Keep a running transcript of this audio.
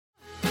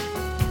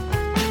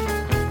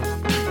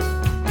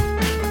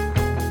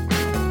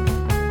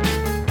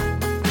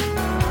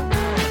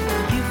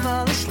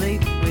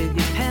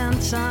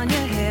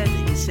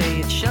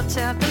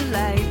puts out the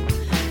light,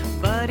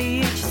 but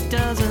it just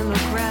doesn't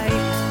look right.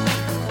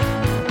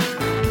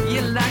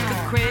 You're like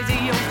a crazy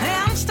old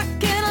ham stuck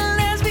in a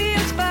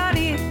lesbian's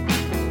body.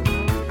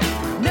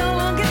 No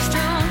one gets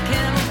drunk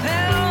and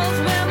repels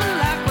women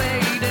like we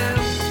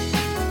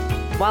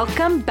do.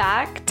 Welcome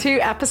back to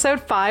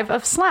episode 5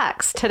 of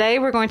Slacks. Today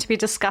we're going to be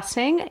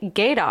discussing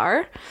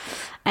gaydar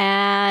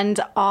and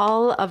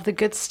all of the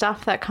good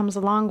stuff that comes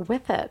along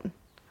with it.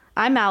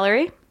 I'm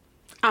Mallory.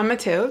 I'm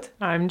Mathilde.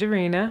 I'm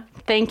Darina.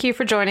 Thank you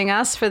for joining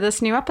us for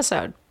this new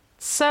episode.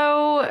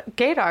 So,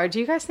 gaydar, do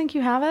you guys think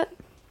you have it?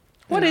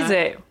 What is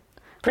it?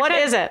 What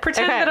is it?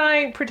 Pretend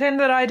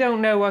that I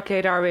don't know what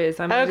gaydar is.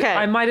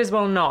 I might as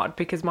well not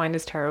because mine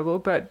is terrible,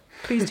 but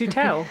please do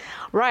tell.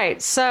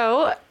 Right.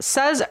 So,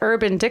 says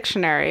Urban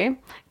Dictionary,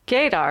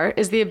 gaydar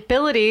is the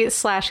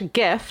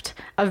ability/gift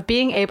of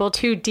being able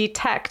to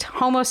detect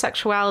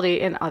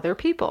homosexuality in other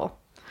people.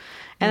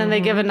 And then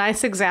they give a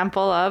nice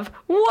example of,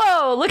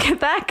 whoa, look at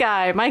that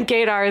guy. My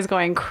gaydar is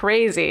going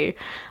crazy.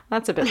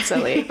 That's a bit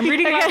silly. I'm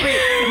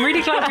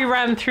really glad we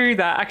ran through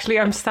that. Actually,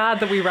 I'm sad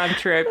that we ran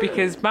through it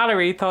because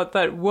Mallory thought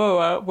that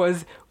whoa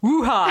was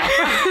woo-ha.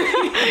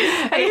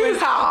 It was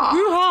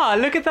woo-ha,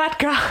 look at that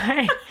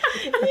guy.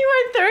 You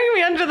were throwing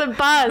me under the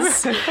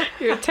bus.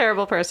 You're a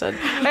terrible person.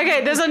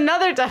 Okay, there's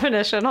another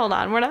definition. Hold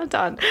on, we're not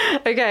done.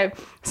 Okay,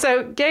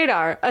 so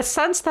gaydar, a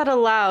sense that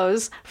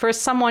allows for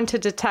someone to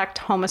detect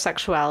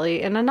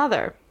homosexuality in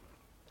another.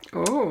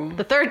 Oh.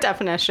 The third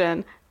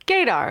definition,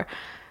 gaydar,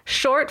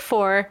 short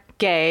for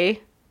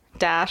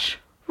gay-radar,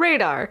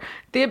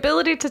 the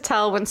ability to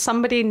tell when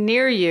somebody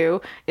near you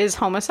is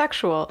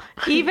homosexual,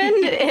 even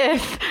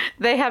if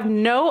they have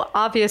no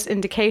obvious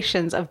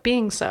indications of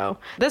being so.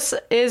 This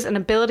is an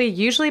ability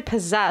usually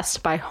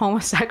possessed by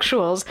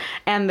homosexuals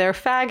and their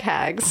fag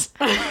hags.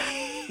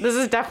 This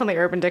is definitely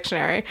Urban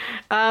Dictionary.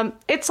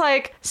 It's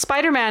like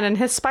Spider-Man and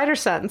his spider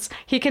sense.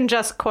 He can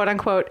just, quote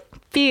unquote,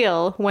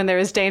 feel when there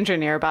is danger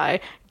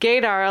nearby.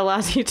 Gaydar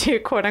allows you to,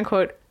 quote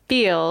unquote,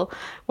 feel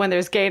when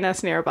there's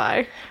gayness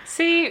nearby.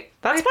 See,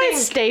 that's by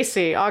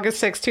Stacy, August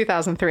 6,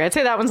 2003. I'd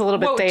say that one's a little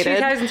bit dated.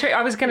 2003.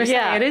 I was going to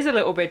say it is a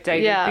little bit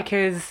dated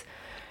because,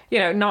 you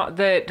know, not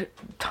that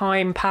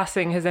time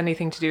passing has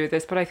anything to do with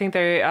this, but I think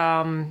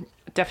the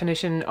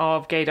definition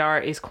of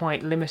gaydar is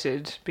quite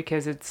limited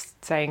because it's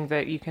saying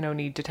that you can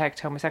only detect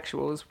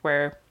homosexuals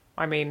where,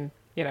 I mean,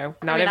 you know,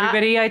 not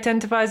everybody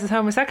identifies as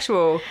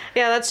homosexual.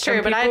 Yeah, that's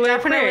true. But I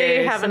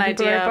definitely have an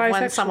idea of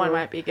when someone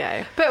might be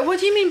gay. But what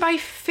do you mean by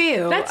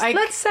feel?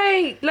 Let's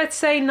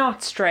say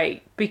not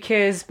straight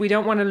because we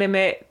don't want to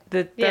limit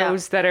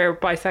those that are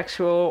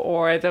bisexual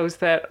or those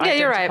that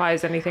identify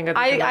as anything other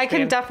than lesbian. I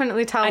can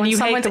definitely tell when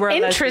someone's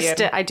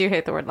interested. I do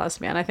hate the word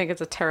lesbian. I think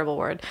it's a terrible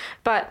word.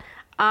 But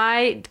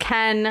I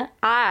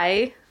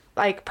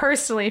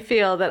personally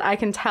feel that I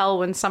can tell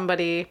when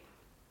somebody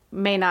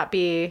may not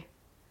be.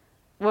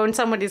 When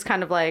somebody's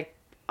kind of like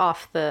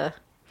off the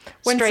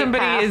straight path. When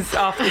somebody is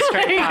off the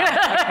straight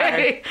path.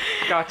 Okay.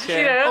 Gotcha.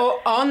 You know?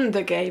 Or on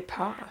the gay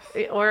path.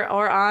 Or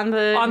on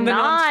the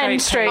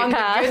non-straight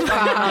path. On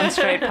the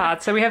non-straight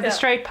path. So we have the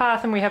straight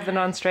path and we have the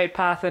non-straight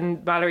path,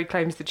 and Mallory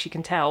claims that she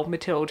can tell.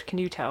 Mathilde, can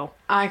you tell?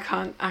 I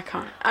can't.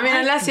 I mean,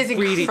 unless it's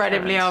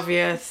incredibly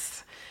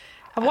obvious.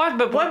 What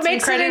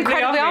makes it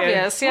incredibly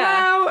obvious?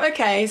 Yeah. Well,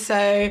 okay,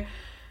 so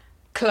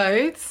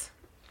clothes.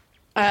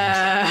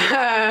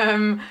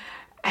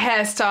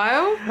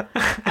 Hairstyle,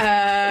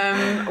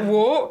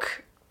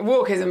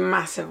 walk is a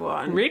massive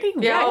one. Really?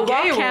 Yeah, walk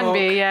can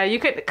be. Yeah, you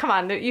could. Come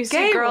on, you see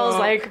gay girls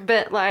walk. Like a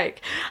bit like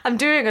I'm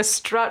doing a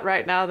strut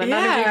right now that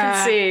none of you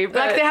can see. But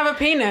like they have a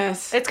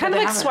penis. It's kind of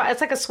like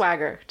it's like a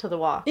swagger to the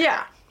walk.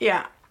 Yeah.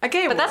 A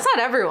gay walk. But that's not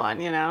everyone,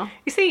 you know.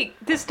 You see,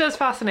 this does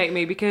fascinate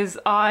me because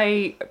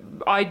I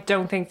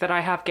don't think that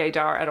I have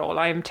gaydar at all.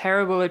 I am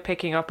terrible at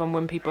picking up on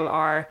when people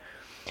are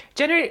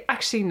generally.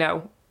 Actually,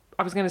 no.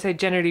 I was going to say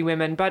generally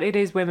women, but it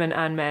is women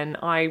and men.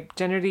 I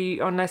generally,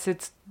 unless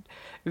it's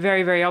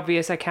very, very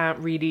obvious, I can't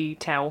really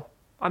tell.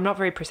 I'm not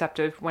very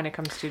perceptive when it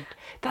comes to...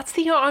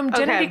 I'm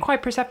generally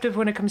quite perceptive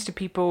when it comes to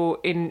people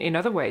in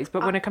other ways,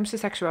 but when it comes to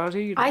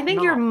sexuality, I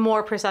think you're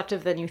more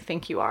perceptive than you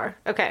think you are.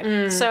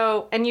 Okay,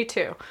 so, and you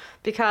too,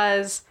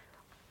 because...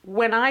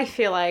 when I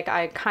feel like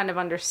I kind of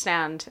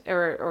understand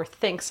or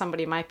think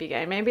somebody might be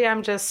gay, maybe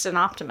I'm just an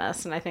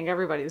optimist and I think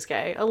everybody's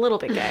gay. A little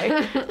bit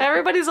gay.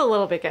 Everybody's a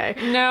little bit gay.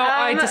 No,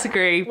 I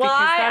disagree. Because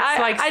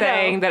that's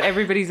saying that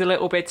everybody's a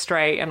little bit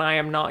straight and I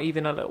am not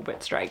even a little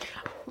bit straight.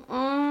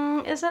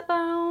 Is it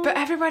though? But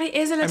everybody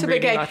is a little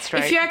bit gay.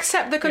 If you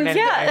accept the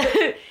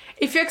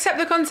if you accept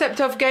the concept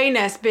of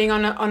gayness being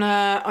on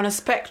a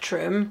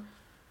spectrum...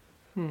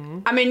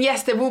 I mean,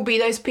 yes, there will be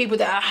those people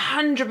that are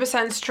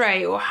 100%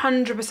 straight or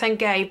 100%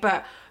 gay,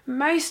 but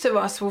most of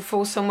us will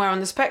fall somewhere on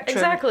the spectrum.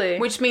 Exactly.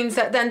 Which means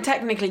that then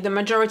technically the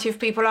majority of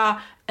people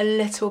are a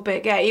little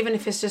bit gay, even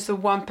if it's just a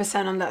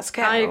 1% on that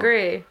scale. I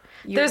agree.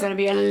 You're going to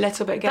be a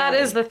little bit gay. That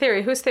is the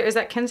theory. Whose theory? Is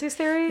that Kinsey's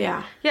theory?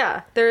 Yeah.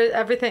 Yeah.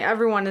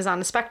 Everyone is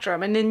on a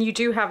spectrum. And then you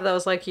do have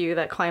those like you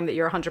that claim that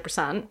you're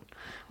 100%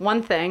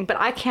 one thing, but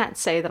I can't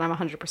say that I'm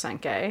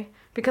 100% gay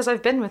because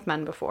I've been with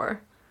men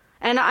before.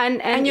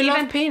 And you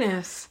even, love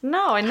penis.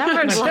 No, I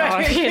never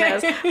loved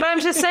penis. But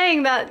I'm just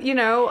saying that,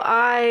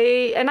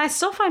 I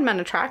still find men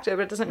attractive.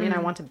 It doesn't mean I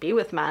want to be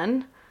with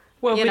men.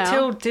 Well,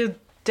 Matilda did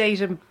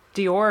date a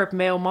Dior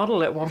male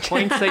model at one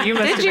point, so you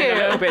must have been a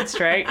little bit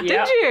straight.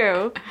 Did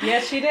you?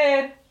 Yes, she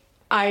did.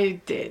 I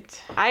did.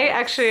 I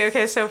actually,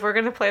 okay, so if we're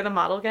going to play the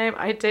model game,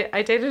 I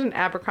dated an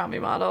Abercrombie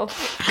model.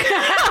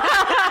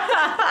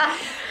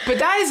 But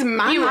that is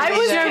manly. I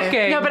was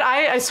joking. No, but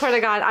I swear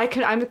to God,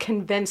 I'm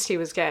convinced he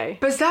was gay.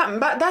 But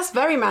that's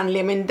very manly.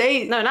 I mean,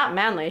 No, not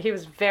manly. He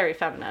was very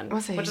feminine.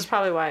 Was he? Which is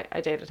probably why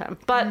I dated him.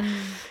 But,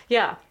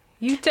 yeah.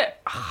 You did...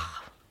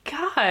 Oh,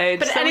 God.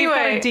 But so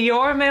anyway... we've got a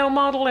Dior male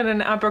model and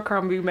an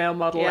Abercrombie male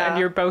model, Yeah. and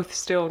you're both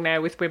still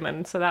now with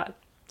women, so that...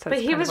 But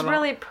he was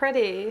really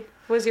pretty.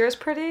 Was yours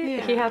pretty?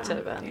 Yeah. He had to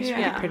have been.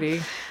 Yeah.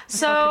 pretty.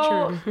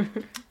 So,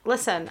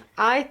 listen,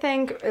 I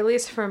think, at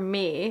least for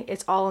me,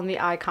 it's all in the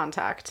eye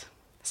contact.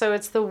 So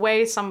it's the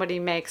way somebody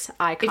makes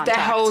eye contact. If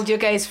they hold your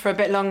gaze for a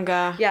bit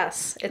longer.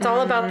 Yes, it's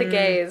all about the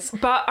gaze.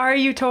 But are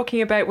you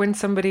talking about when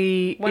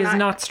somebody is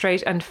not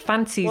straight and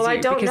fancies Well, you? I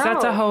don't because know.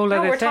 that's a whole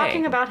other we're thing.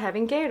 talking about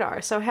having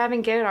gaydar. So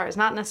having gaydar is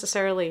not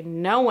necessarily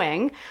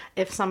knowing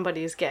if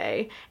somebody's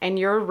gay, and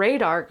your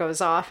radar goes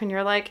off and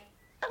you're like,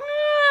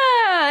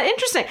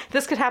 interesting.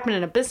 This could happen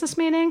in a business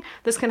meeting.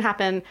 This can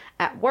happen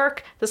at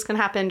work. This can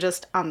happen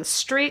just on the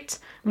street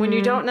when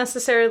you don't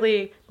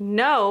necessarily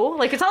know.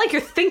 Like, it's not like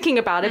you're thinking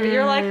about it, but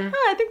you're like,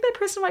 I think that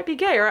person might be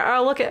gay. Or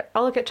I'll look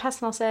at Chess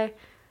and I'll say,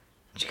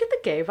 did you get the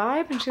gay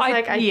vibe? And she's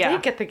like, I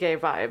did get the gay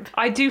vibe.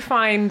 I do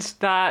find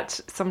that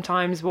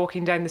sometimes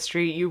walking down the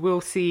street,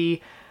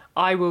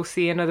 I will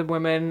see another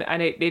woman,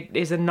 and it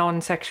is a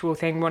non-sexual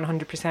thing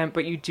 100%,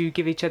 but you do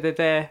give each other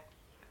the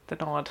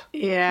nod.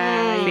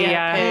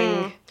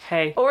 Yeah.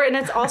 Hey. And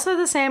it's also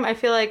the same, I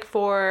feel like,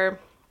 for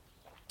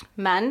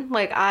men.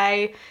 Like,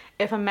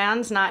 if a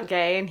man's not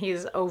gay and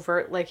he's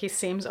he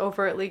seems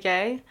overtly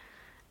gay,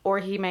 or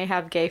he may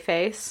have gay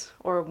face,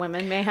 or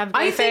women may have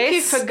gay face. I think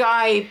if a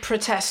guy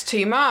protests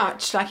too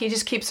much, like he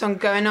just keeps on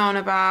going on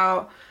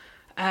about,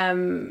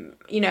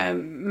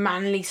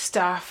 manly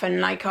stuff and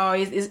like,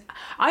 I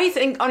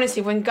think,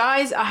 honestly, when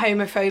guys are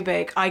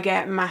homophobic, I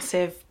get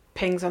massive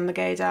pings on the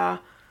gaydar.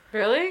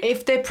 Really?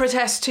 If they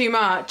protest too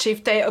much,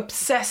 if they're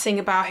obsessing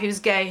about who's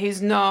gay,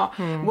 who's not,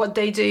 what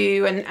they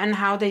do and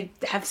how they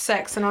have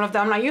sex and all of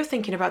that, I'm like, you're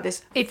thinking about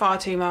this far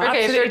too much.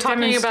 Okay, if you're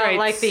talking about demonstrates-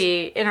 like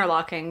the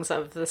interlockings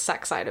of the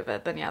sex side of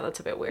it, then yeah, that's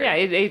a bit weird. Yeah,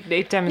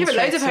 it demonstrates. Yeah, but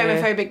loads of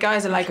homophobic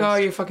guys are like, oh,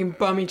 you fucking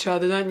bum each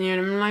other, don't you?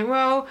 And I'm like,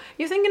 well,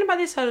 you're thinking about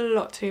this a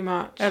lot too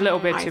much. A little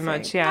bit I too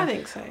much, think. yeah. I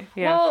think so.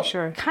 Yeah, Well, for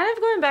sure. kind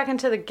of going back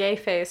into the gay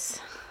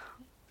face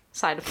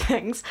side of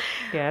things.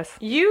 Yes.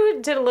 You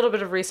did a little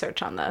bit of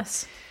research on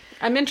this.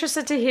 I'm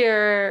interested to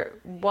hear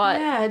what.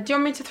 Yeah, do you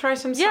want me to throw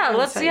some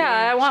science at you?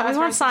 I Shall want throw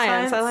some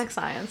science. I like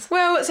science.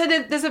 Well, so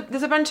there's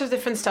a bunch of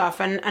different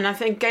stuff, and I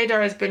think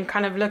gaydar has been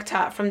kind of looked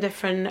at from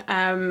different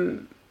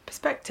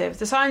perspectives.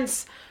 The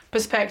science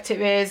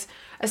perspective is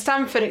a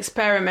Stanford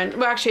experiment.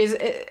 Well, actually,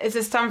 it's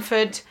a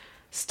Stanford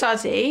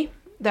study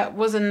that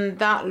wasn't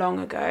that long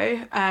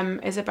ago.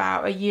 Is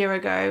about a year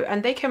ago,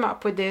 and they came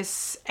up with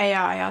this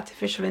AI,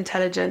 artificial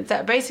intelligence,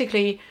 that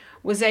basically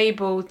was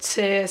able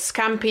to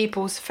scan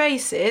people's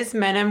faces,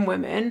 men and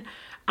women,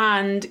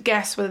 and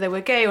guess whether they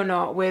were gay or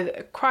not with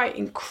a quite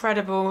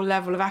incredible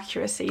level of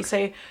accuracy.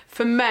 So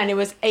for men, it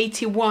was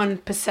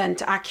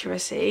 81%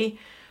 accuracy.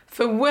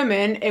 For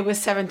women, it was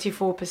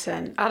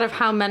 74%. Out of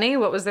how many?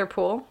 What was their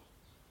pool?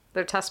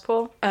 Their test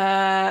pool?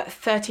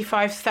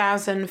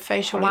 35,000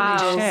 facial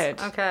images.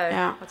 Shit. Okay.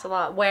 Yeah. That's a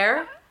lot.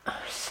 Where?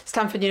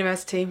 Stanford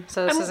University.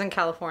 So this is in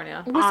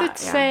California. Was it yeah.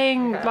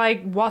 saying Okay.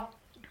 like what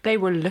they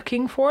were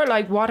looking for?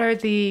 Like, what are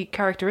the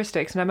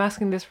characteristics? And I'm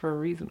asking this for a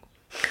reason.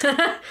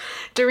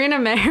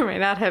 Darina may or may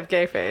not have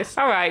gay face.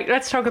 All right,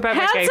 let's talk about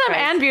my gay Handsome face.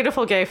 and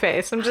beautiful gay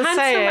face. I'm just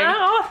Handsome saying.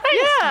 Oh,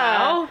 thanks,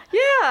 Mel.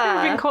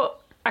 I've been Yeah. called.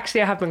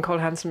 Actually, I have been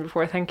called handsome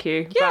before. Thank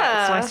you. Yeah.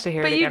 But it's nice to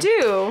hear. But it you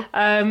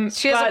again. do.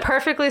 She has a but-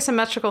 perfectly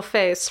symmetrical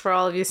face for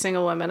all of you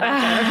single women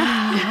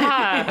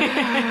out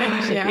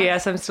there. Yeah.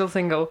 Yes, I'm still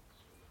single.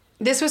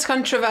 This was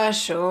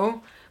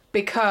controversial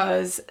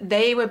because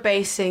they were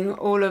basing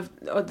all of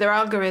their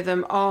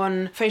algorithm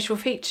on facial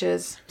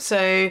features.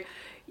 So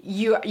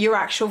your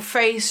actual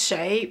face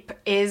shape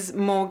is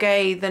more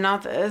gay than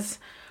others,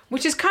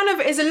 which is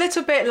is a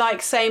little bit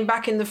like saying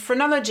back in the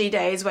phrenology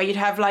days where you'd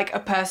have like a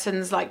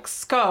person's like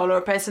skull or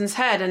a person's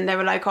head, and they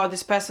were like, oh,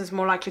 this person's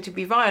more likely to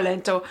be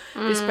violent, or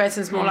this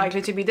person's more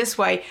likely to be this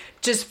way,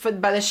 just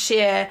by the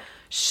sheer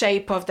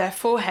shape of their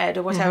forehead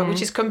or whatever, which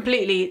has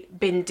completely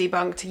been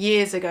debunked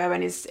years ago,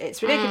 and it's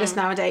ridiculous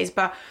nowadays.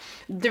 But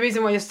the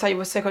reason why this study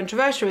was so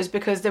controversial is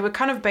because they were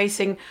kind of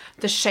basing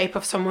the shape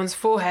of someone's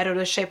forehead or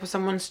the shape of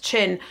someone's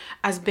chin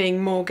as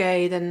being more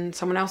gay than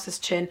someone else's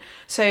chin.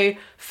 So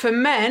for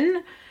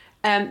men,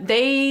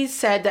 they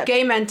said that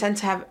gay men tend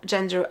to have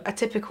gender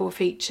atypical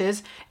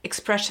features,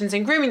 expressions,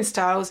 and grooming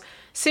styles.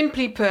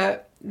 Simply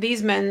put,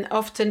 these men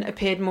often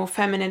appeared more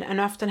feminine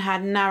and often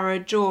had narrower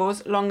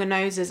jaws, longer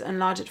noses, and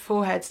larger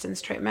foreheads than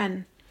straight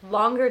men.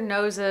 Longer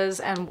noses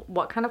and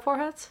what kind of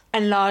foreheads?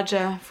 And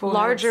larger foreheads.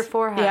 Larger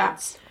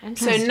foreheads. Yeah.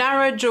 So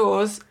narrow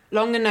jaws,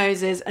 longer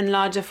noses, and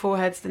larger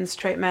foreheads than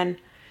straight men.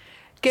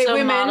 Gay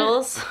women,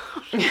 models.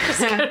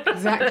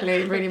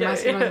 exactly, really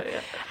massive.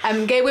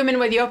 Gay women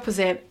were the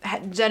opposite,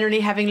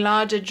 generally having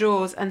larger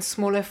jaws and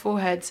smaller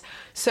foreheads.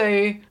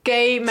 So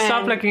gay men.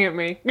 Stop looking at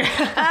me.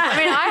 I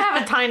mean, I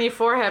have a tiny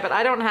forehead, but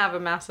I don't have a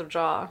massive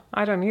jaw.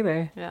 I don't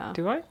either. Yeah.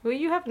 Do I? Well,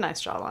 you have a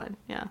nice jawline.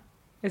 Yeah.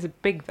 Is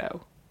it big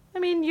though? I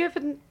mean, you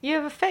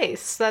have a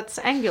face that's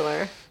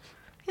angular.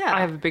 Yeah. I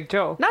have a big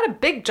jaw. Not a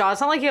big jaw.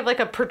 It's not like you have like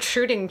a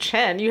protruding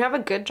chin. You have a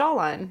good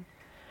jawline.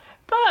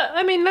 But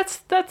I mean,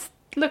 let's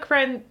look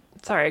around.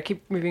 Sorry, I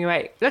keep moving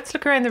away. Let's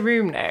look around the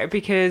room now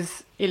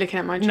because you're looking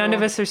at my jaw. None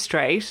of us are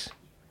straight,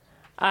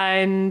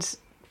 and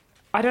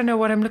I don't know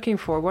what I'm looking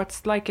for.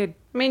 What's like a?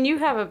 I mean, you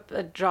have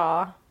a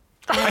jaw.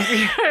 we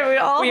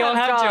all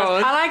have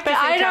jaws. I like, but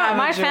I don't.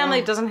 My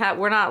family doesn't have.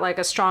 We're not like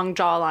a strong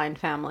jawline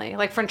family.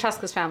 Like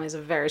Francesca's family is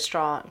a very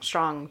strong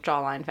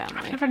jawline family.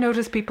 I've never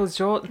noticed people's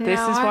jaw. This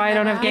is why I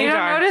don't have gaydar. You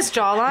don't notice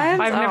jawlines?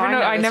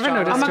 I never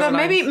noticed. Oh my god,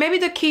 jawlines. maybe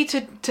the key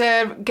to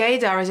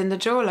gaydar is in the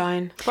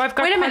jawline. Well,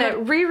 wait a minute.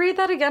 Reread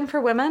that again for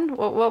women.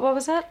 What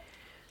was it?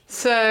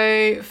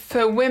 So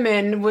for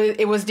women,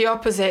 it was the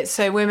opposite.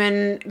 So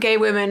gay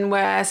women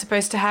were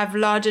supposed to have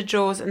larger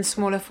jaws and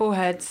smaller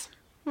foreheads.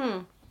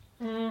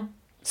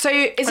 So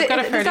does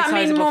that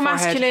mean more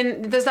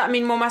masculine? Does that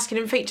mean more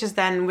masculine features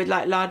then, with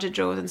like larger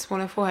jaws and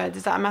smaller foreheads?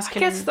 Is that a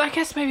masculine? I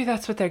guess maybe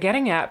that's what they're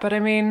getting at. But I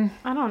mean,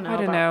 I don't know.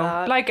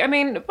 That. Like, I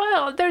mean,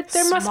 well, there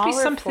must be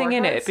something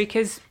in it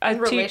because in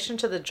relation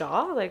to the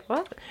jaw, like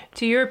what?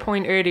 To your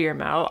point earlier,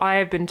 Mel, I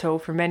have been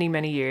told for many,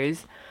 many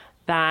years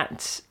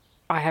that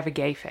I have a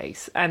gay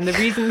face. And the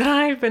reason that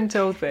I've been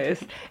told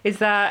this is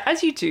that,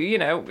 as you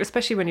do,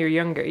 especially when you're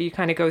younger, you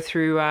kind of go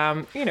through,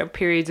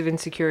 periods of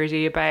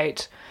insecurity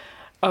about,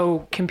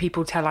 oh, can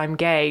people tell I'm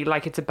gay?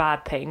 Like it's a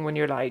bad thing when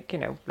you're like,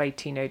 late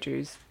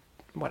teenagers,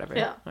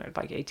 whatever,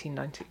 like 18,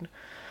 19.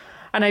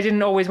 And I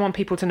didn't always want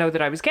people to know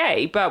that I was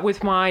gay. But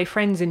with my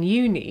friends in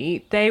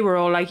uni, they were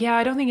all like, yeah,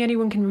 I don't think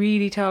anyone can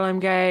really tell I'm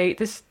gay.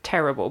 This is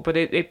terrible. But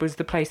it was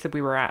the place that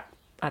we were at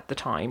the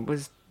time,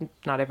 was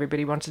not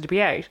everybody wanted to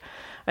be out.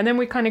 And then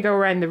we kind of go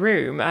around the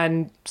room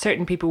and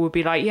certain people would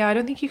be like, yeah, I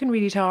don't think you can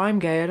really tell I'm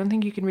gay. I don't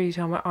think you can really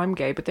tell I'm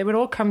gay. But they would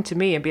all come to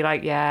me and be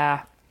like,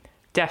 yeah,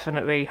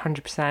 definitely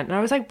 100%. And I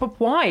was like, but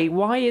why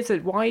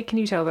can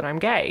you tell that I'm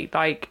gay?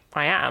 Like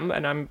I am,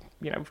 and I'm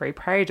very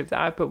proud of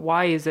that, but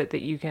why is it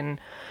that you can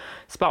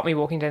spot me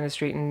walking down the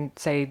street and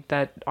say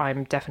that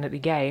I'm definitely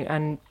gay?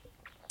 And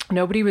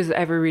nobody was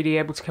ever really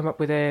able to come up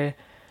with a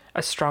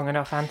strong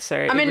enough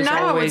answer. I mean,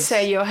 now I would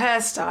say your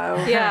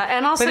hairstyle. Yeah,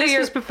 and also but this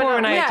was before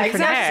when I had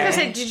different hair. I was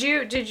gonna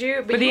say, did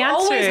you? But you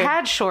always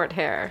had short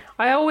hair.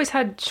 I always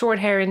had short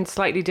hair in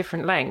slightly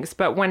different lengths.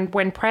 But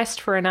when pressed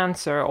for an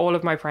answer, all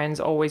of my friends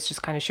always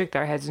just kind of shook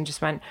their heads and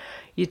just went,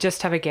 "You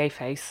just have a gay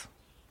face,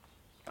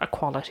 a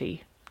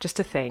quality, just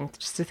a thing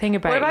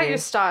about you." What about your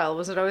style?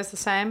 Was it always the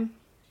same?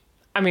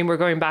 I mean, we're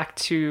going back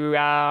to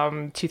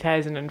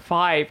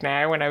 2005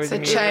 now when I was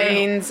in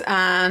chains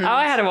and... Oh,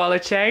 I had a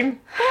wallet chain.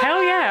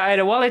 Hell yeah, I had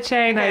a wallet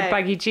chain. Okay. I had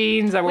baggy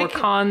jeans. I wore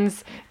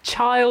cons.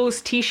 Child's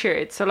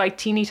t-shirts. So like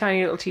teeny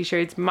tiny little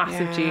t-shirts,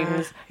 massive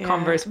jeans,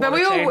 Converse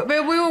wallet chain.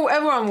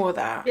 Everyone wore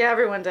that. Yeah,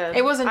 everyone did.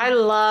 It wasn't... I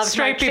love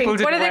straight people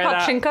didn't What are they called?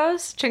 That.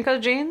 Chinkos?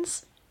 Chinko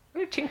jeans?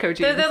 Chinko jeans.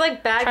 They're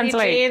like baggy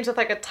jeans with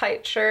like a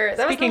tight shirt.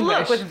 That Speak was the look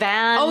English. with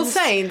Vans.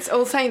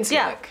 All Saints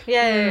yeah. look.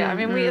 Yeah. I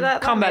mean,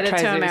 that combat made it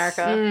trousers. to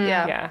America.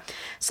 Yeah.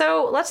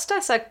 So let's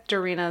dissect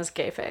Doreena's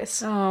gay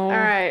face. Oh. All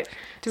right.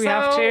 Do we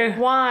have to?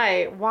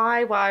 Why?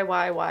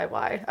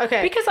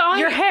 Okay. Because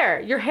your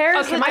hair is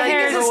I think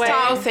it's a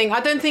style thing.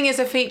 I don't think it's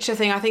a feature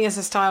thing. I think it's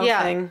a style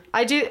thing.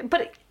 I do,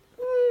 but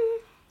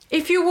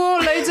if you wore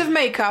loads of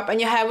makeup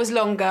and your hair was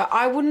longer,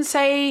 I wouldn't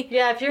say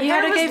if your you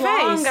hair had a gay was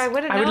long, face. I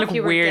wouldn't know I would if look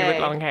you were weird gay. with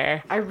long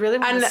hair. I really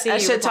want to see you a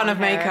shit ton with of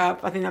long hair.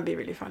 makeup. I think that'd be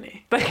really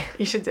funny.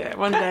 You should do it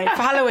one day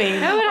for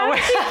Halloween.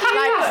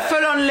 Like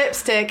full on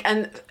lipstick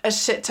and a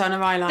shit ton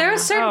of eyeliner. There are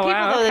certain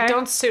people though that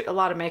don't suit a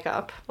lot of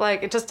makeup.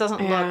 Like it just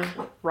doesn't look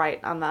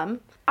right on them.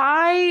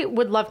 I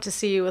would love to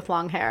see you with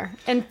long hair.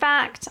 In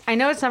fact, I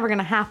know it's never going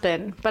to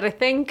happen, but I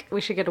think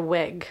we should get a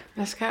wig.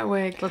 Let's get a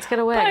wig. Let's get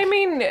a wig. But I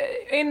mean,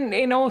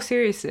 in all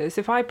seriousness,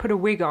 if I put a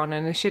wig on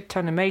and a shit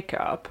ton of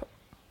makeup,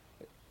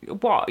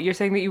 what? You're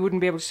saying that you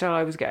wouldn't be able to tell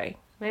I was gay?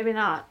 Maybe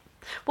not.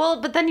 Well,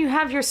 but then you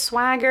have your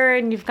swagger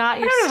and you've got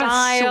your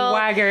style.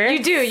 Swagger.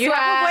 You do. You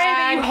have a way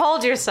that you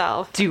hold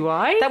yourself. Do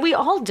I? That we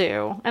all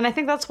do. And I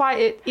think that's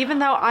why even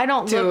though I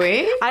don't do look...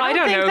 we? I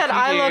don't think that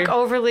I look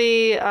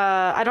overly...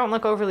 I don't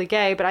look overly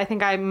gay, but I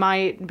think I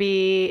might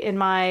be in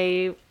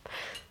my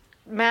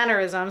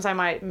mannerisms, I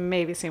might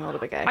maybe seem a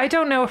little bit gay. I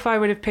don't know if I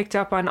would have picked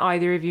up on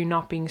either of you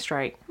not being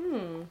straight.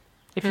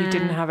 If you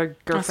didn't have a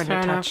girlfriend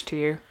attached to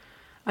you.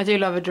 I do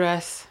love a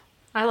dress.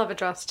 I love a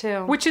dress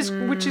too. Which is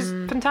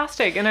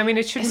fantastic. And I mean,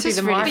 it shouldn't be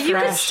the mark. But you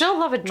can still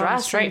love a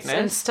dress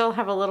and still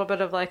have a little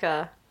bit of like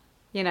a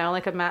You know,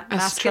 like a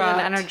masculine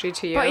energy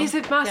to you. But is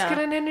it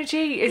masculine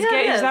energy? Is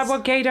is that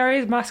what gaydar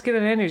is?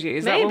 Masculine energy?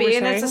 Is that what we're Maybe,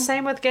 saying? and it's the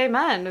same with gay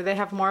men. They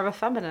have more of a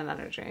feminine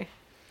energy.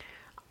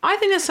 I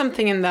think there's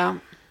something in that.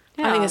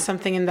 I think there's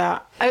something in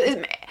that.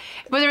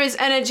 Whether it's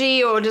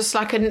energy or just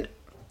like a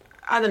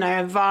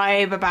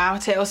vibe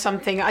about it or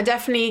something. I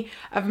definitely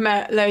have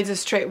met loads of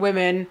straight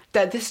women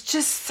that there's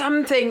just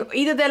something,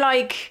 either they're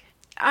like,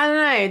 I don't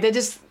know, they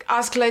just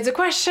ask loads of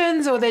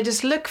questions or they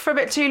just look for a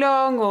bit too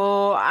long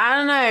or I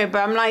don't know.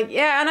 But I'm like,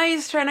 yeah, I know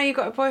you're straight, I know you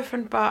got a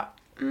boyfriend, but...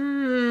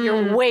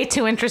 You're way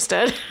too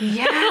interested.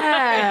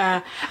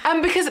 Yeah.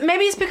 Because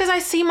maybe it's because I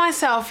see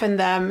myself in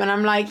them and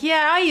I'm like,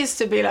 yeah, I used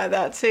to be like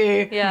that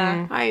too.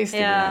 Yeah. I used to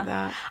be like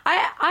that.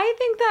 I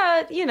think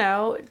that,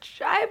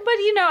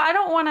 I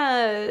don't want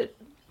to...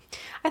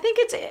 I think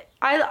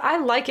I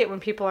like it when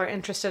people are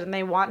interested and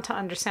they want to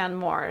understand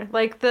more.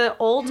 Like the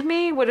old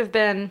me would have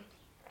been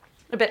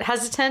a bit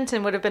hesitant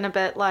and would have been a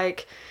bit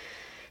like,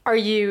 are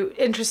you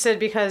interested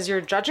because you're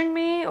judging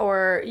me?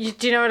 Or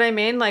do you know what I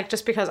mean? Like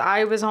just because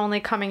I was only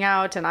coming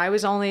out and I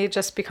was only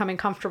just becoming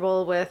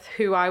comfortable with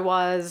who I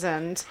was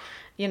and,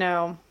 you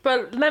know.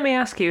 But let me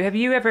ask you, have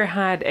you ever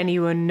had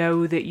anyone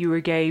know that you were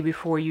gay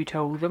before you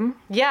told them?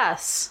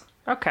 Yes.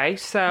 Okay,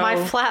 so... My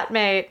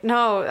flatmate,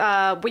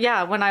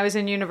 when I was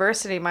in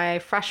university, my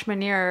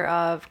freshman year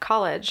of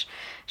college,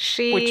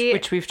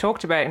 Which we've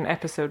talked about in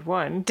episode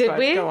 1. Did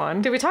we? Go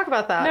on. Did we talk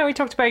about that? No, we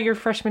talked about your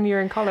freshman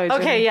year in college.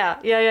 Okay,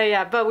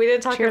 yeah. But we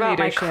didn't talk about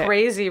my shit.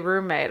 crazy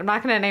roommate. I'm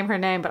not going to name her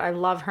name, but I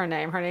love her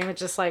name. Her name is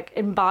just like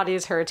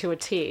embodies her to a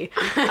T.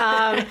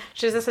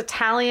 She's this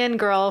Italian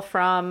girl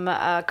from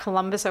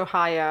Columbus,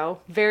 Ohio.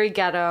 Very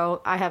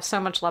ghetto. I have so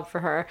much love for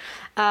her.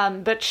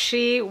 But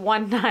she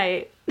one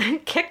night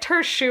kicked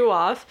her shoe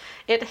off.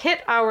 It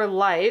hit our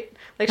light.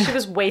 Like she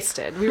was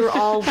wasted. We were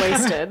all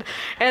wasted.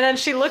 And then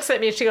she looks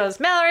at me and she goes,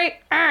 Mallory,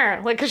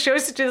 like, cause she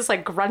always do this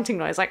like grunting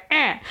noise, like,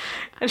 and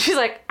she's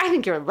like, I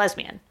think you're a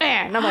lesbian.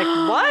 And I'm like,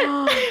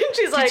 what?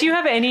 She's like, did you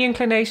have any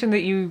inclination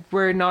that you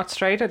were not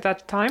straight at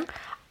that time?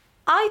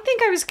 I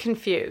think I was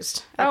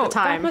confused at the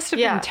time. That must have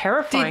been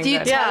terrifying. Did you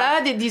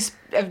tell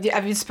her?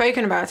 Have you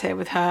spoken about it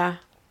with her?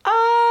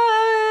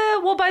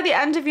 Well, by the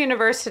end of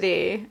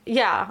university,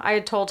 I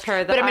had told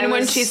her that. But I mean,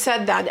 when she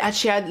said that,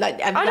 she had like.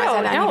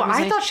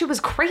 I thought she was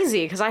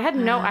crazy because I had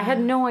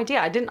no idea.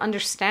 I didn't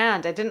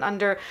understand.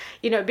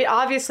 But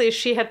obviously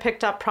she had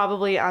picked up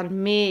probably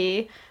on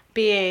me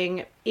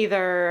being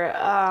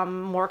either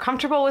more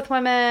comfortable with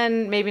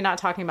women, maybe not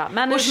talking about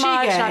men as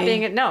much, not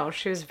being. No,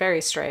 she was very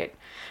straight.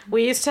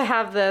 We used to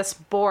have this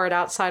board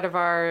outside of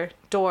our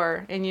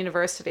door in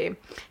university.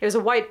 It was a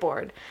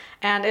whiteboard.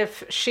 And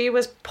if she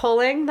was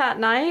pulling that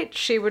night,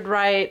 she would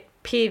write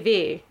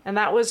PV. And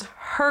that was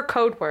her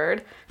code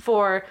word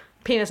for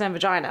penis and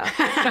vagina.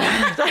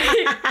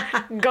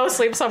 Go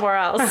sleep somewhere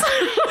else.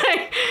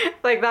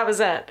 like that was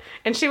it.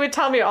 And she would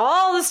tell me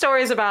all the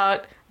stories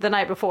about the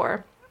night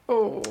before.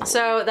 Oh.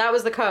 So that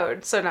was the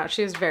code. So no,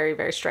 she was very,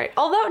 very straight.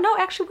 Although, no,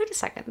 actually, wait a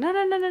second.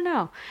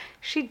 No.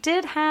 She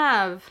did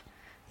have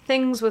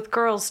things with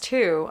girls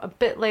too, a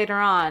bit later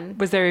on.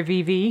 Was there a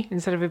VV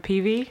instead of a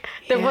PV?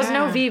 There was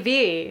no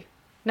VV.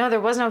 No,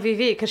 there was no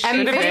VV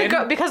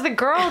because the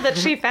girl that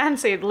she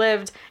fancied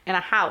lived in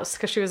a house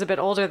because she was a bit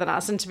older than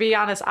us, and to be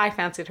honest, I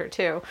fancied her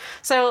too.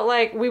 So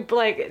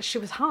she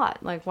was hot.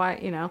 Like why,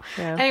 Yeah.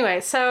 Anyway,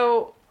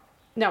 so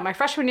no, my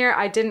freshman year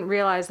I didn't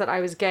realize that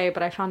I was gay,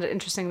 but I found it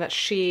interesting that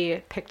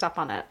she picked up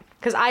on it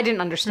because I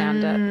didn't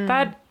understand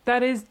it.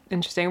 That is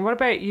interesting. What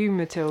about you,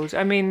 Mathilde?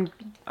 I mean,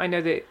 I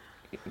know that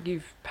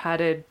you've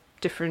had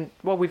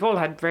we've all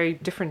had very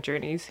different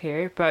journeys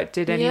here, but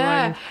did anyone...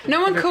 Yeah,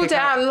 no one called it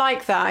out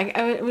like that.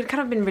 It would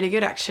kind of been really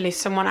good, actually. If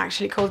someone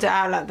actually called it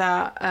out like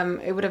that,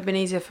 it would have been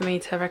easier for me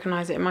to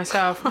recognise it in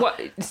myself.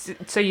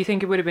 So you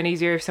think it would have been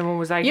easier if someone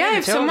was like...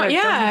 if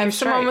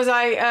someone was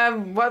like,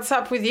 what's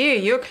up with you?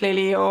 You're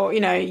clearly, or,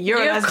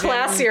 you're a lesbian.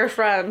 Classier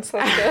friends.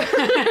 That's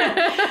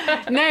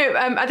good. No,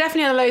 I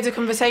definitely had loads of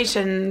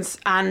conversations,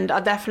 and I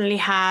definitely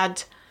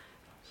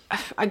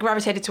I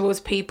gravitated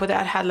towards people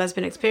that had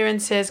lesbian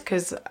experiences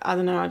because, I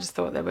don't know, I just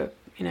thought they were,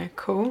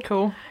 cool.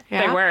 Cool.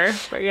 Yeah. They were,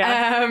 but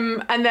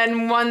yeah. And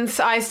then once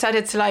I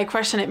started to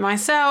question it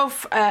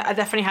myself, I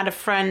definitely had a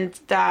friend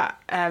that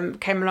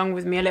came along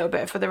with me a little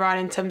bit for the ride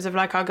in terms of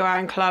I'll go out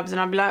in clubs and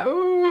I'd be like,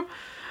 oh,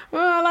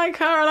 well, I like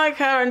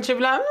her. And she'd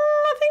be like,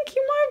 I think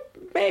you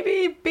might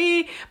maybe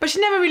be. But she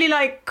never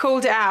really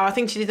called it out. I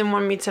think she didn't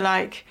want me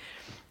to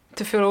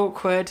feel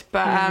awkward.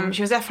 But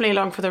she was definitely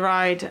along for the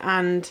ride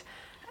and...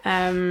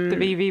 the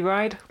VV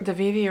ride? The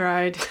VV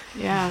ride,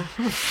 yeah.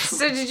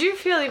 So did you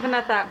feel even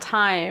at that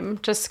time,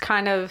 just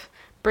kind of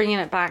bringing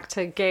it back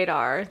to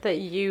gaydar, that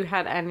you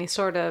had any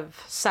sort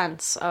of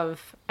sense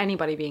of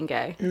anybody being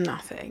gay?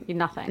 Nothing.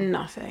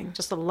 Nothing.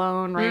 Just a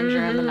lone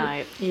ranger in the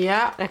night.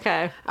 Yeah.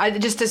 Okay. I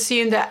just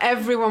assumed that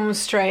everyone was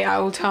straight at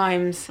all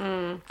times,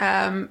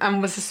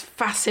 and was just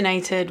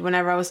fascinated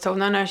whenever I was told,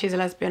 no, she's a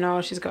lesbian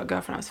or she's got a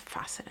girlfriend. I was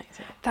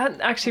fascinated. That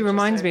actually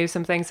reminds me of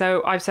something.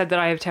 So I've said that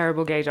I have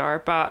terrible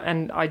gaydar,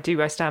 and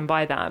I stand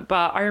by that.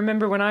 But I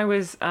remember when I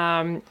was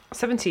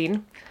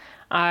 17,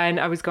 and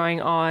I was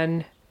going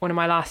on one of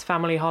my last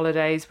family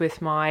holidays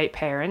with my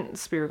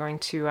parents. We were going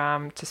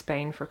to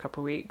Spain for a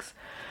couple of weeks.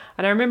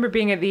 And I remember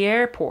being at the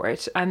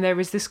airport, and there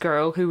was this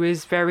girl who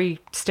was very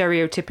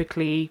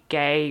stereotypically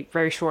gay,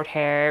 very short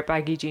hair,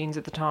 baggy jeans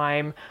at the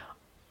time.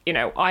 You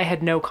know, I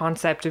had no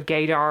concept of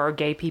gaydar or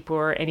gay people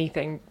or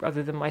anything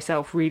other than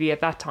myself really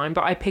at that time,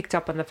 but I picked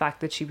up on the fact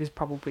that she was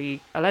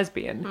probably a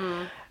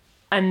lesbian.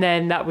 And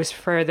then that was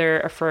further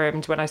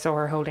affirmed when I saw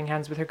her holding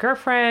hands with her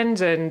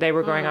girlfriend, and they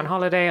were going on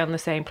holiday on the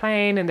same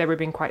plane, and they were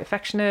being quite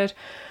affectionate.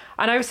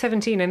 And I was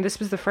 17, and this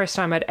was the first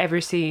time I'd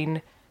ever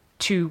seen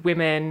two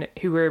women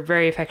who were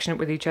very affectionate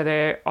with each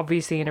other,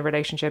 obviously in a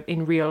relationship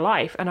in real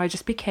life. And I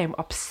just became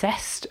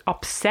obsessed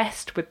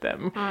with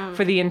them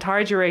for the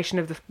entire duration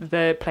of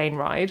the plane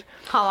ride.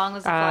 How long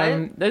was the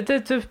flight?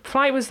 The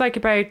flight was like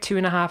about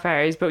 2.5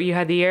 hours, but you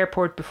had the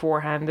airport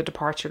beforehand, the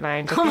departure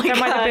lounge. I think there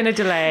might have been a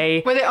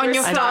delay. Were they on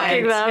your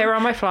flight? They were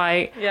on my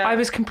flight. Yeah. I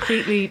was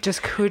completely,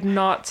 just could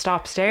not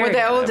stop staring. Were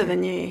they at older them.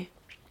 than you?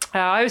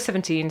 I was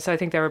 17, so I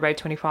think they were about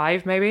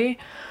 25 maybe.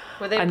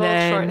 Were they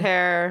both short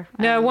hair?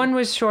 No, one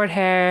was short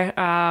hair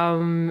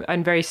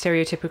and very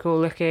stereotypical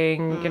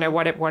looking, you know,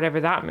 whatever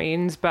that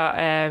means. But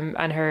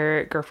and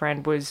her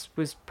girlfriend was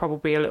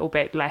probably a little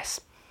bit less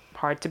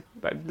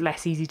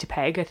easy to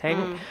peg, I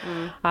think.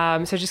 So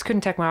I just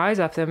couldn't take my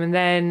eyes off them. And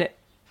then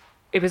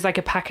it was like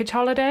a package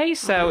holiday,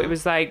 so it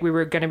was like we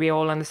were going to be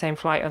all on the same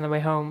flight on the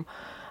way home.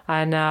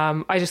 And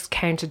I just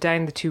counted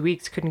down the 2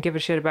 weeks, couldn't give a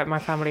shit about my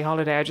family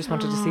holiday. I just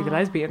wanted to see the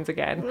lesbians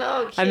again.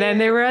 No, cute. And then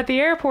they were at the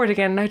airport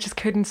again, and I just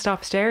couldn't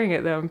stop staring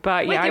at them.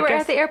 But Wait, yeah, they were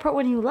at the airport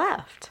when you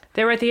left?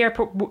 They were at the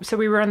airport, so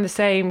we were on the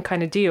same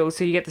kind of deal.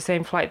 So you get the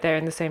same flight there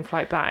and the same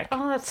flight back.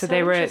 Oh, that's so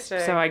they were.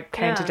 interesting. So I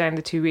counted down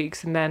the 2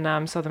 weeks, and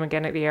then saw them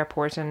again at the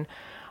airport. And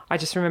I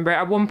just remember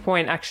at one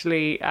point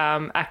actually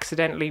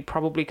accidentally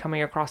probably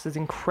coming across as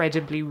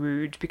incredibly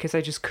rude because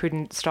I just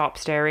couldn't stop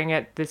staring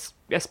at this,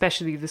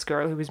 especially this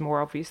girl who was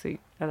more obviously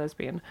a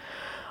lesbian.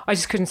 I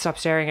just couldn't stop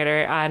staring at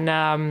her,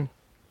 and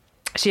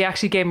she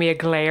actually gave me a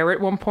glare at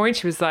one point.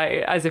 She was like,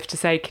 as if to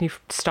say, can you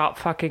stop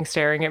fucking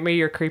staring at me?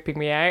 You're creeping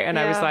me out. And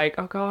I was like,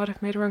 oh God,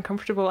 I've made her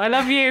uncomfortable. I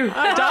love you.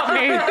 Adopt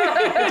me.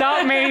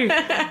 Adopt me.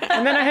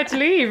 And then I had to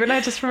leave. And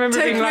I just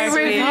remember being like,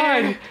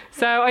 fine.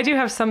 So I do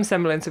have some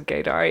semblance of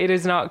gaydar. It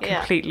is not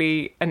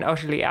completely and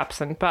utterly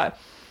absent, but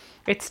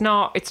it's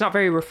not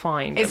very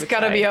refined. It's got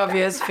to be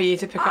obvious for you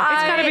to pick up.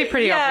 It's got to be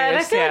pretty obvious. And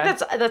I feel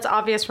like that's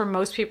obvious for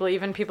most people,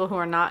 even people who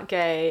are not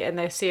gay, and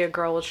they see a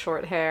girl with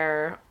short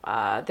hair,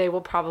 they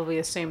will probably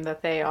assume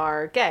that they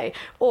are gay.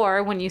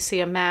 Or when you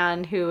see a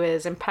man who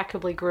is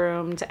impeccably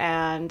groomed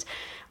and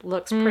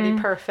looks pretty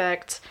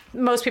perfect,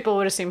 most people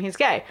would assume he's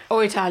gay.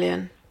 Or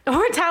Italian.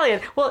 Or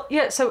Italian. Well,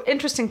 yeah, so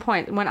interesting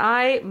point. When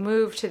I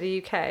moved to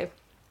the UK,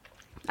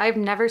 I've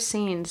never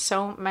seen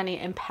so many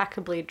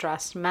impeccably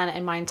dressed men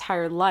in my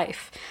entire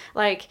life.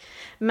 Like,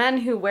 men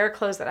who wear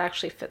clothes that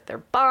actually fit their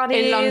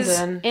bodies.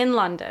 In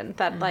London.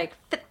 That, like,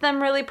 fit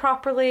them really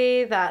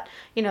properly. That,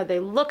 you know, they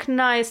look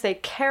nice. They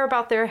care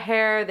about their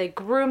hair. They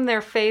groom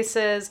their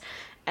faces.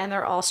 And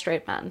they're all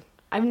straight men.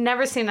 I've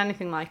never seen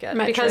anything like it.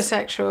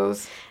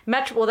 Metrosexuals.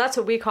 Well, that's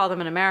what we call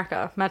them in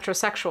America,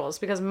 metrosexuals,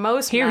 because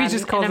most here men we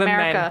just call in them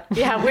America,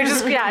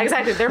 men.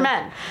 Exactly, they're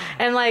men,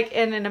 and like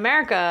in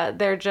America,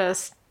 they're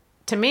just,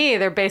 to me,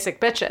 they're basic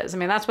bitches. I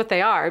mean, that's what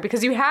they are,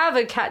 because you have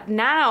a cat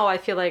now. I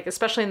feel like,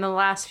 especially in the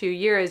last few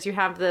years, you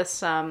have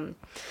this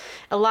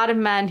a lot of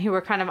men who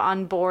are kind of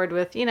on board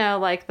with, you know,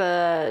 like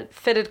the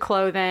fitted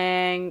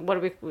clothing. What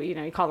do we, you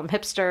know, you call them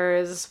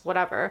hipsters,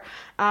 whatever.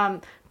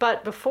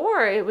 But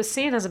before, it was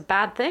seen as a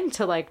bad thing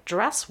to like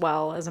dress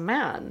well as a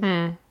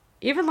man.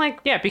 Even like...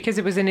 Yeah, because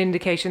it was an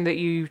indication that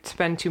you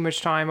spend too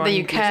much time on... That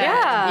you care.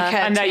 Yeah. You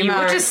care and that you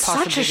were Which is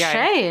such a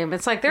shame.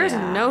 It's like, there's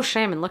no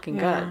shame in looking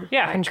good.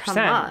 Yeah, 100%. Like, come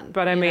on,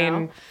 but I mean,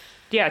 know?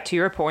 yeah, to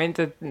your point,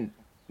 that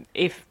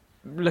if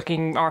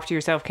looking after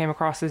yourself came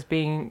across as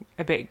being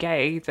a bit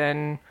gay,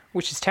 then...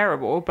 Which is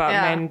terrible, but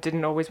men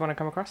didn't always want to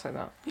come across like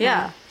that.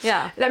 Yeah.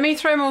 Let me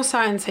throw more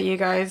science at you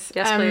guys.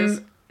 Yes, please.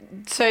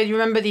 So you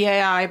remember the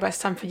AI by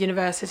Stanford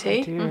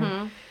University? I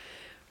do.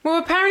 Well,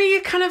 apparently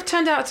it kind of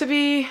turned out to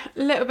be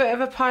a little bit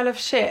of a pile of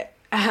shit,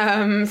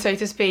 so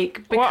to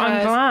speak. Well,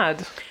 I'm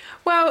glad.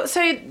 Well,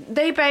 so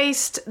they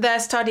based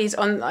their studies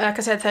on, like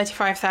I said,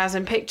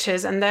 35,000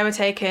 pictures, and they were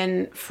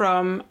taken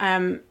from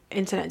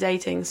internet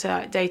dating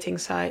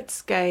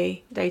sites,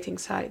 gay dating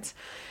sites.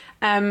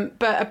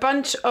 But a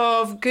bunch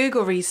of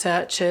Google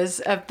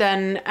researchers have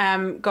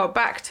then got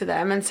back to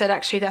them and said,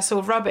 actually, that's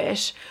all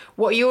rubbish.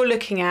 What you're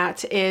looking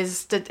at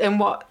is,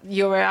 and what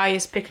your AI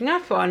is picking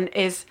up on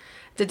is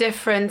the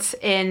difference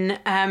in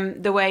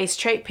the way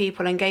straight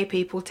people and gay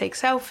people take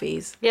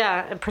selfies.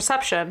 Yeah, and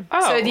perception.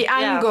 So the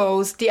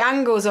angles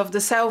of the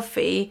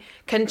selfie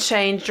can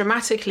change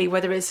dramatically,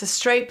 whether it's a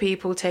straight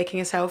people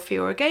taking a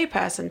selfie or a gay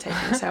person taking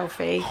a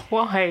selfie.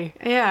 Why?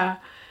 Yeah.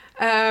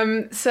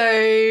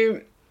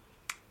 So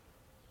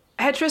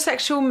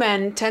heterosexual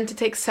men tend to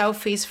take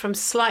selfies from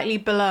slightly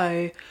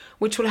below,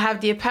 which will have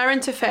the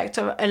apparent effect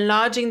of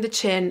enlarging the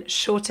chin,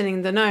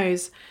 shortening the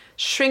nose.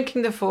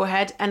 shrinking the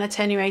forehead and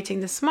attenuating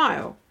the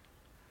smile.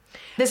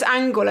 This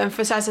angle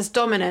emphasizes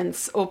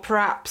dominance or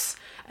perhaps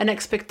an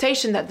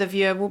expectation that the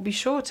viewer will be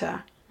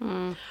shorter.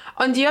 On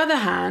the other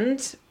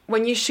hand,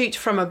 when you shoot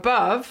from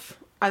above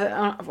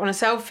on a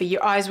selfie,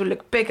 your eyes will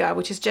look bigger,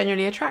 which is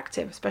generally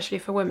attractive, especially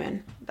for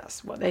women.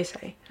 That's what they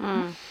say.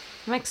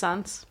 Makes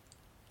sense.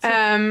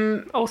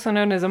 Also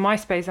known as a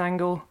MySpace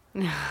angle.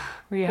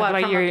 Where you have,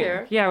 like, from up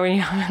here? Yeah, when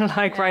you have it,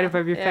 like, right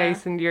above your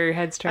face and your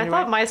head's turned away.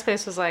 I thought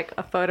MySpace was like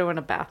a photo in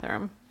a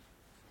bathroom.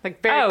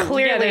 Like very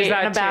clearly in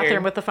a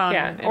bathroom with the phone.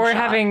 Yeah. Or shot.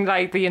 Having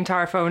like the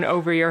entire phone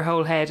over your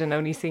whole head and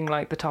only seeing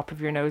like the top of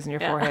your nose and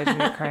your forehead and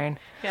your crown.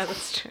 Yeah,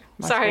 that's true.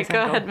 Sorry,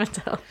 go ahead,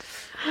 Mathilde.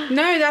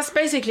 No, that's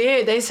basically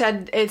it. They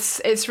said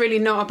it's really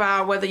not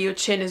about whether your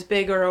chin is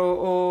bigger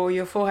or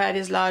your forehead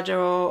is larger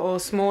or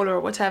smaller or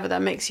whatever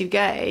that makes you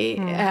gay,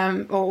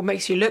 or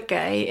makes you look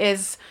gay.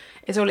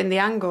 It's all in the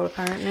angle,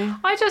 apparently.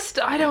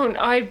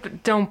 I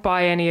don't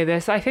buy any of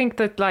this. I think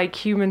that, like,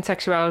 human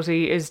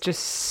sexuality is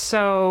just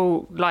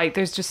so, like,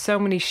 there's just so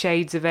many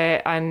shades of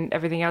it and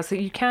everything else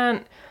that you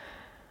can't,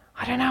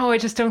 I don't know, I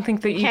just don't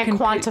think that you can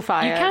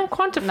quantify it. You can't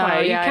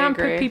quantify it. You can't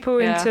put people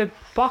into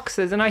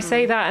boxes. And I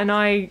say that, and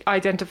I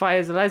identify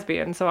as a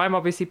lesbian, so I'm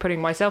obviously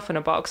putting myself in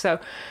a box. So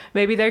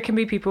maybe there can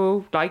be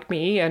people like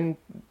me and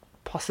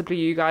possibly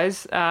you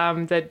guys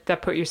that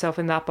put yourself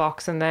in that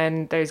box. And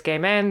then there's gay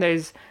men,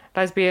 there's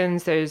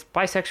lesbians, there's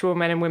bisexual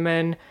men and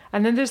women,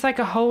 and then there's like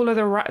a whole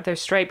other there's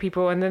straight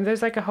people, and then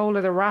there's like a whole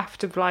other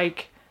raft of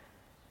like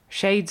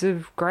shades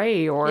of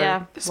grey or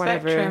whatever.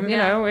 Spectrum. You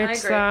know,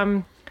 it's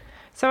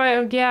so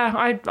I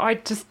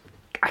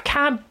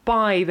can't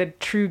buy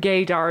that true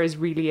gaydar is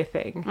really a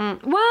thing.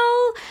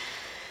 Well,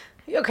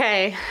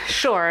 okay,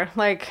 sure,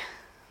 like,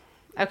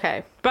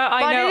 okay. But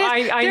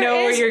I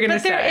know what you're going to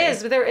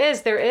say.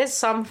 There is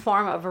some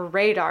form of a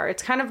radar.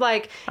 It's kind of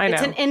like,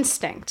 it's an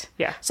instinct.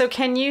 Yeah. So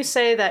can you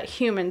say that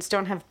humans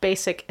don't have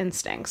basic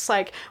instincts?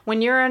 Like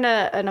when you're in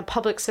a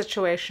public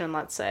situation,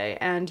 let's say,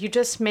 and you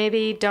just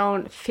maybe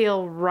don't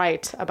feel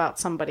right about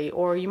somebody,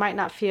 or you might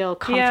not feel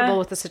comfortable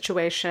with the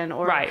situation,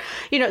 or,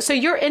 you know, so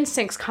your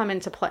instincts come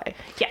into play.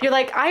 Yeah. You're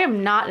like, I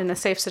am not in a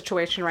safe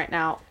situation right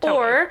now. Totally.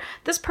 Or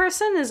this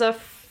person is a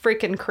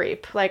freaking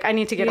creep. Like, I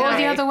need to get away. Or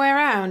the other way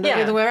around. Yeah.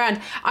 The other way around.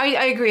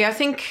 I agree. I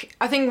think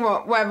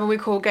whatever we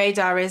call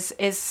gaydar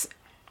is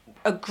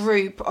a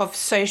group of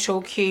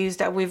social cues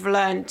that we've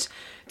learnt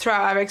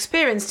throughout our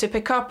experience to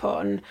pick up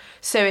on.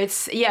 So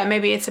it's,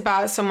 maybe it's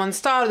about someone's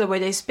style, the way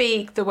they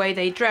speak, the way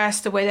they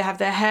dress, the way they have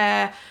their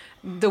hair,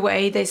 the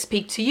way they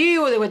speak to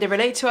you, or the way they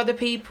relate to other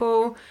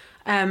people.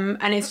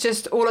 And it's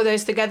just all of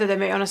those together that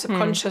may, on a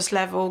subconscious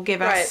level,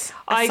 give us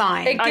a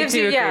sign. It gives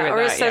you,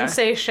 or a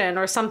sensation,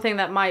 or something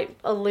that might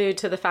allude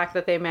to the fact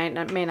that they may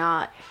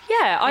not.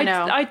 Yeah,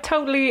 I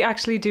totally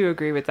actually do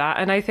agree with that.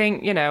 And I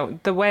think, you know,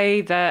 the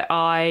way that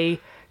I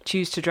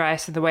choose to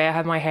dress and the way I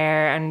have my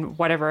hair and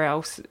whatever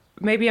else,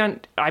 maybe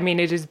it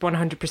is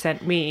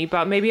 100% me,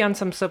 but maybe on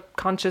some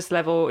subconscious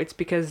level, it's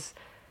because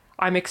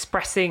I'm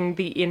expressing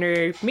the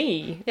inner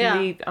me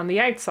on the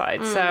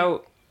outside.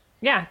 So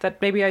yeah,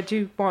 that maybe I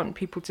do want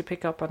people to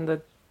pick up on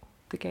the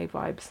gay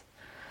vibes.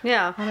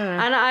 Yeah. I don't know.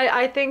 And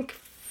I think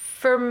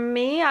for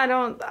me,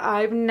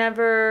 I've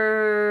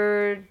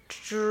never,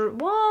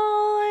 maybe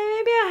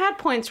I had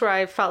points where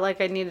I felt like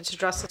I needed to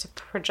dress to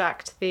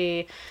project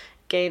the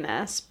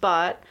gayness,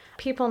 but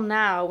people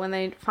now, when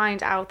they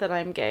find out that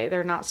I'm gay,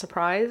 they're not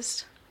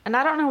surprised. And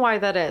I don't know why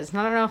that is. And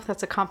I don't know if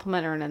that's a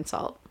compliment or an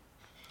insult.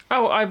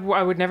 Oh, I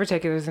would never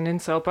take it as an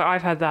insult, but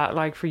I've had that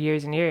like for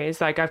years and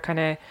years. Like I've kind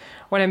of,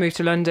 when I moved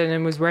to London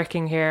and was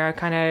working here,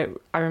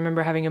 I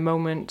remember having a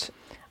moment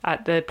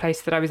at the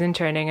place that I was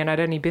interning, and I'd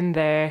only been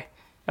there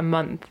a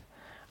month,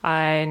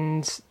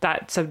 and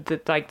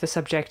the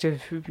subject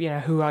of, you know,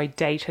 who I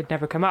date had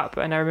never come up.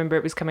 And I remember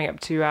it was coming up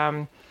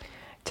to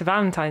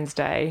Valentine's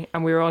Day,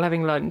 and we were all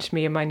having lunch,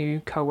 me and my new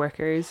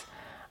co-workers,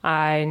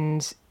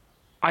 and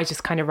I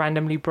just kind of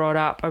randomly brought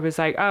up, I was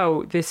like,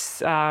 oh, this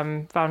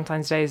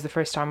Valentine's Day is the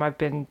first time I've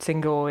been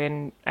single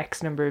in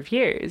X number of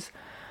years.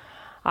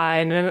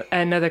 And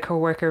another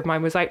co-worker of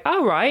mine was like,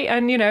 oh, right.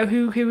 And, you know,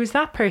 who was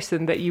that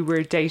person that you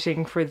were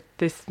dating for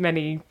this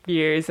many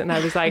years? And I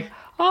was like,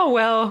 oh,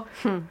 well.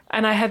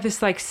 And I had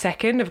this like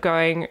second of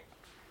going,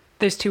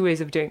 there's two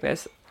ways of doing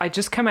this. I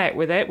just come out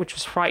with it, which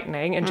was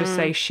frightening, and just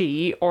say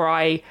she, or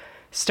I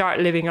start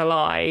living a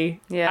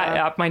lie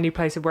at my new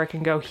place of work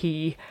and go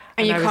he.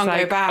 And you can't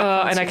go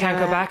back. And I can't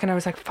go back. And I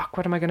was like, fuck,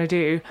 what am I going to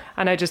do?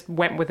 And I just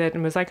went with it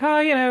and was like, oh,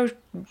 you know,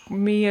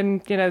 me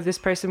and, you know, this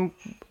person,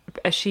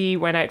 a she,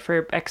 went out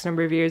for X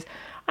number of years.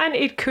 And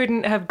it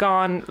couldn't have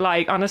gone,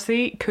 like,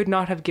 honestly, could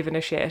not have given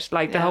a shit.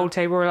 Like, the whole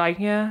table were like,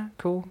 yeah,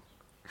 cool.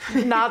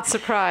 Not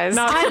surprised.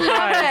 Not surprised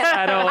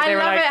at all. I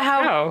love it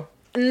how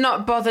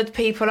not bothered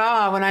people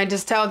are when I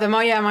just tell them, oh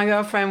yeah, my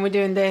girlfriend, we're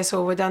doing this,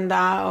 or we're done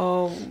that,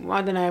 or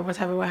I don't know,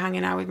 whatever, we're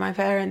hanging out with my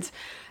parents.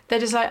 they're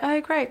just like, oh,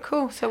 great,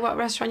 cool. So what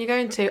restaurant are you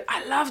going to?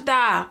 I love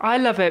that. I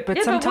love it, but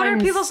sometimes... but what are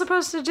people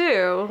supposed to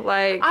do?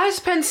 Like, I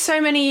spent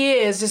so many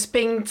years just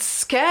being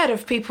scared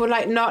of people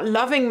like not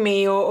loving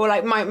me, or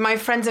like my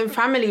friends and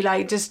family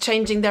like just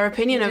changing their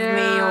opinion of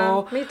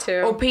me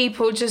too. or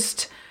people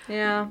just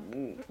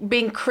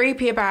being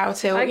creepy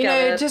about it,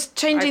 or just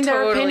changing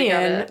their totally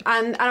opinion.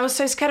 And I was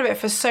so scared of it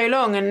for so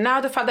long, and now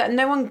the fact that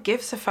no one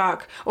gives a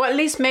fuck, or at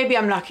least maybe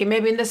I'm lucky,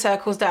 maybe in the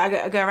circles that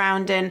I go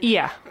around in,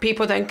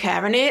 people don't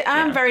care, and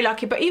I'm very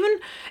lucky. But even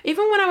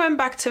when I went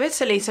back to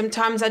Italy,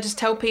 sometimes I just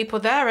tell people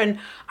there, and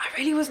I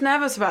really was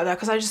nervous about that,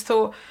 because I just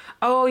thought,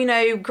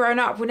 growing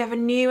up, we never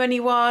knew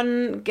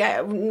anyone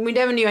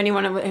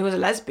who was a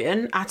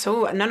lesbian at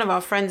all, and none of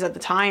our friends at the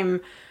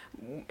time,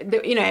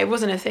 it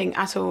wasn't a thing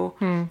at all.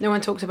 No one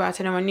talked about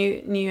it. No one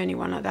knew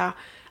anyone like that.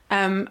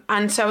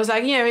 And so I was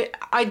like,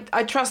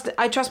 I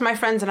trust my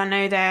friends, and I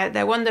know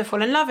they're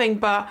wonderful and loving,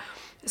 but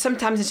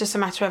sometimes it's just a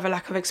matter of a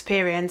lack of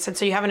experience. And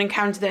so you haven't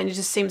encountered it, and it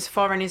just seems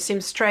foreign, it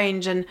seems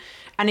strange, and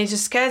it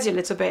just scares you a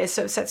little bit. It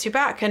sort of sets you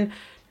back, and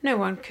no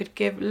one could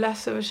give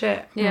less of a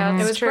shit. Yeah,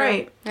 it was true.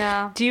 Great.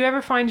 Yeah. Do you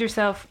ever find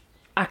yourself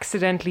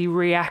accidentally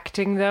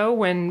reacting though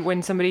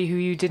when somebody who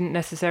you didn't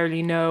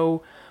necessarily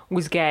know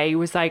was gay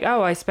was like,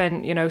 oh, I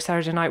spent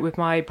Saturday night with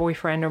my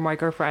boyfriend or my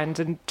girlfriend,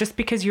 and just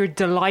because you're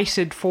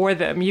delighted for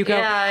them, you go,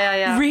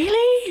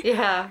 really?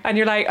 Yeah. And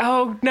you're like,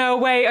 oh no,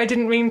 wait, I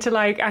didn't mean to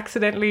like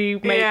accidentally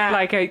make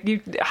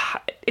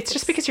it's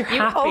just because you're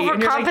happy. You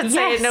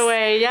overcompensate in a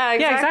way. Yeah, exactly.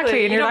 Yeah,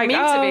 exactly. And you you're don't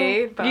like,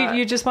 mean to be, but...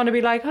 you just want to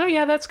be like, oh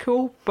yeah, that's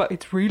cool, but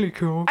it's really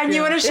cool. And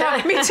you want to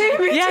shout, me too,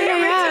 me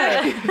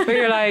too. But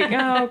you're like,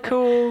 oh,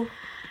 cool.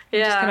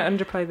 Yeah. I'm just going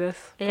to underplay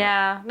this.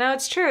 Yeah. No,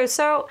 it's true.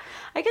 So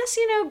I guess,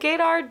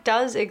 gaydar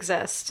does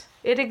exist.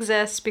 It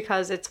exists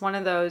because it's one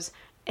of those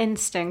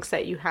instincts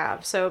that you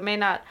have. So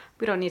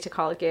we don't need to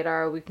call it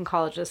gaydar. We can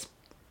call it just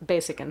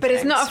basic instincts. But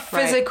it's not a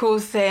physical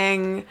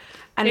thing.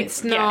 And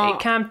it's not... Yeah, it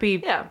can't be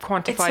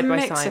quantified by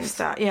science. It's a mix of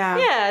stuff, yeah.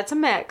 Yeah, it's a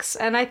mix.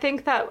 And I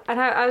think that... And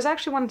I was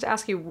actually wanting to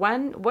ask you,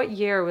 what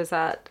year was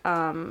that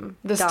done?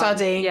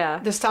 Study. Yeah.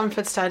 The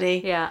Stanford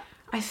study. Yeah.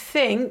 I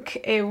think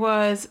it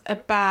was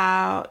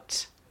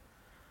about...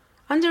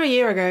 under a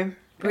year ago.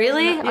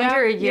 Really? Yeah.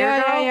 Under a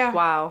year ago? Yeah.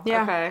 Wow.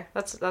 Yeah. Okay.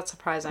 That's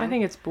surprising. I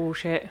think it's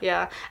bullshit.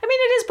 Yeah. I mean,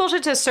 it is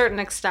bullshit to a certain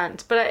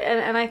extent, but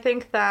I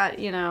think that,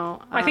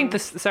 I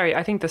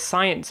think the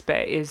science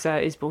bit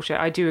is bullshit.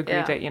 I do agree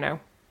that,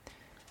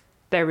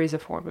 there is a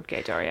form of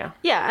gaydar, yeah.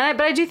 Yeah,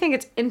 but I do think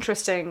it's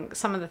interesting,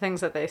 some of the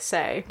things that they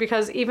say,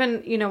 because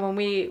even, when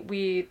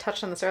we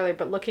touched on this earlier,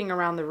 but looking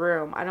around the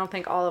room, I don't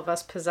think all of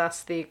us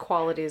possess the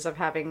qualities of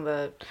having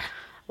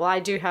I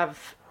do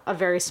have a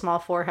very small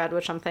forehead,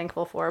 which I'm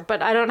thankful for,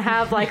 but I don't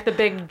have like the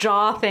big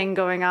jaw thing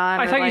going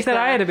on. I thought you said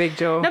I had a big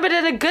jaw. No, but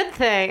in a good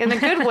thing, in a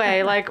good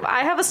way. Like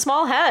I have a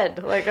small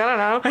head, like I don't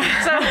know.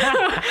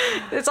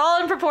 So it's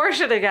all in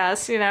proportion, I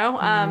guess,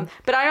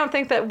 but I don't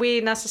think that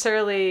we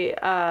necessarily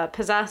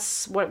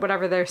possess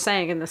whatever they're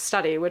saying in this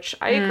study, which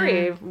I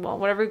agree. Well,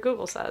 whatever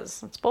Google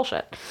says, it's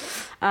bullshit.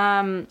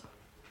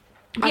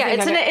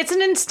 It's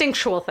an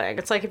instinctual thing.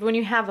 It's like when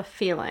you have a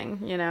feeling,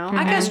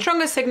 I get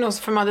stronger signals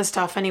from other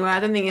stuff anyway.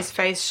 I don't think it's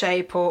face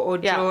shape or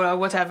jaw or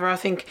whatever. I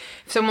think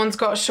if someone's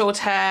got short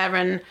hair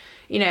and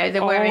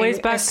they're wearing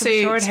a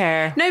suit. Short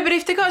hair. No, but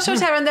if they got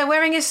short hair and they're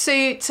wearing a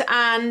suit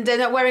and they're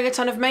not wearing a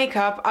ton of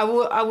makeup, I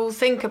will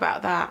think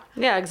about that.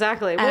 Yeah,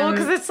 exactly. Well,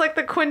 because it's like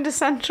the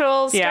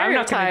quintessential stereotypes. Yeah, I'm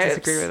not going to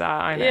disagree with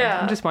that. I know. Yeah.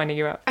 I'm just winding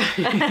you up.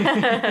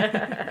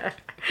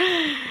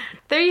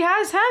 There you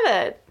guys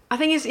have it. I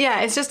think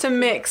it's just a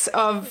mix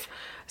of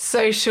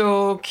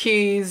social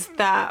cues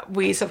that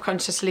we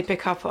subconsciously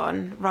pick up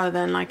on rather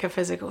than like a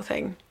physical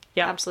thing.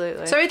 Yeah,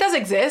 absolutely. So it does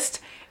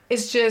exist.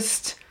 It's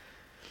just,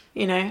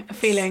 a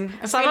feeling.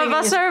 Some of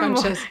us are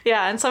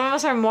and some of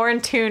us are more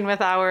in tune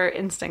with our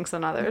instincts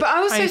than others. But I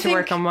also need to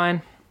work on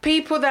mine.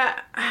 People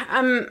that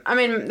I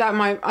mean that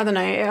might I don't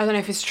know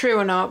if it's true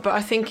or not, but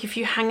I think if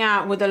you hang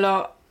out with a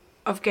lot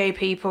of gay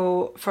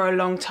people for a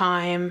long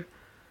time,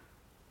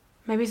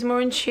 maybe it's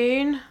more in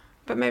tune.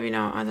 But maybe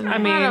not. I don't know. I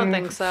don't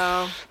think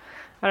so.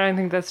 I don't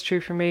think that's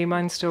true for me.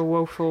 Mine's still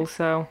woeful,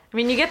 so... I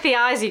mean, you get the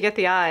eyes, you get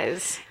the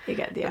eyes. You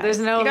get the eyes. There's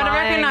no You gotta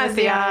lying recognize with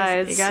the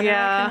eyes. You gotta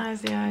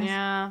recognize the eyes.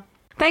 Yeah.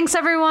 Thanks,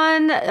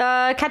 everyone.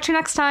 Catch you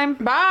next time.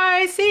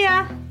 Bye. See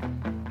ya.